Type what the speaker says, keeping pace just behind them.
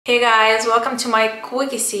Hey guys, welcome to my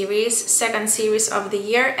quickie series, second series of the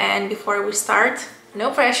year. And before we start,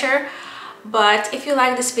 no pressure, but if you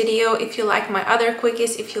like this video, if you like my other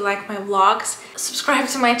quickies, if you like my vlogs, subscribe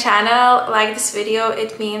to my channel, like this video.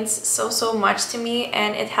 It means so much to me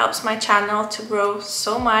and it helps my channel to grow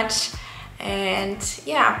so much. And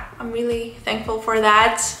yeah, I'm really thankful for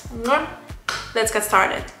that. Let's get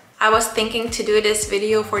started. I was thinking to do this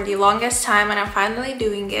video for the longest time and I'm finally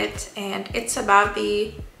doing it, and it's about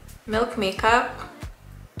the Milk Makeup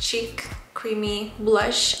Cheek Creamy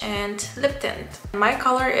Blush and Lip Tint. My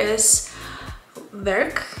color is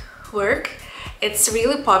WERK. It's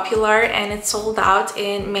really popular and it's sold out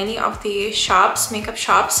in many of the shops, makeup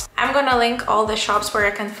shops. I'm gonna link all the shops where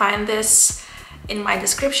I can find this in my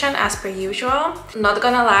description as per usual. Not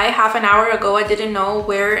gonna lie, half an hour ago I didn't know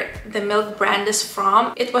where the Milk brand is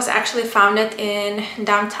from. It was actually founded in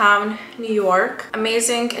downtown New York.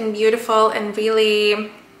 Amazing and beautiful, and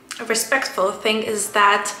really respectful thing is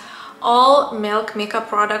that all Milk makeup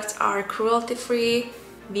products are cruelty-free,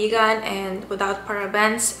 vegan, and without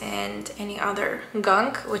parabens and any other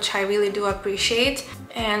gunk, which I really do appreciate.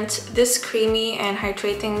 And this creamy and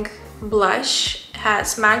hydrating blush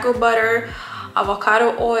has mango butter,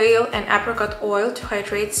 avocado oil, and apricot oil to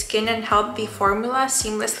hydrate skin and help the formula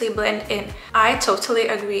seamlessly blend in. I totally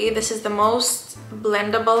agree. This is the most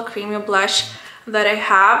blendable creamy blush that I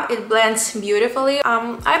have. It blends beautifully.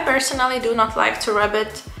 I personally do not like to rub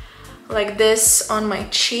it like this on my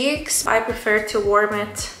cheeks. I prefer to warm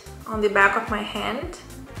it on the back of my hand.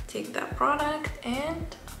 Take that product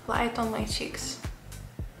and apply it on my cheeks.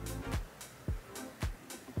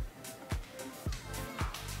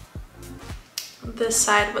 This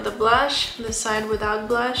side with a blush, this side without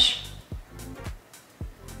blush.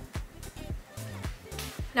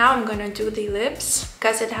 Now I'm gonna do the lips.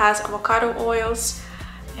 Because it has avocado oils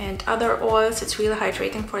and other oils, it's really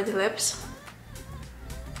hydrating for the lips.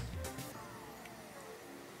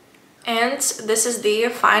 And this is the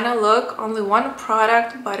final look. Only one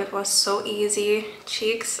product, but it was so easy.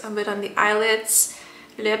 Cheeks, a bit on the eyelids,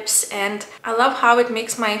 lips, and I love how it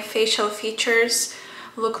makes my facial features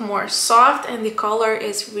look more soft, and the color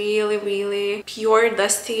is really pure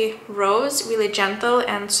dusty rose, really gentle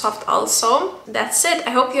and soft also. That's it. I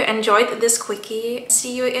hope you enjoyed this quickie.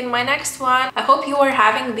 See you in my next one. I hope you are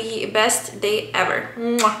having the best day ever.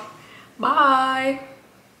 Mwah. Bye.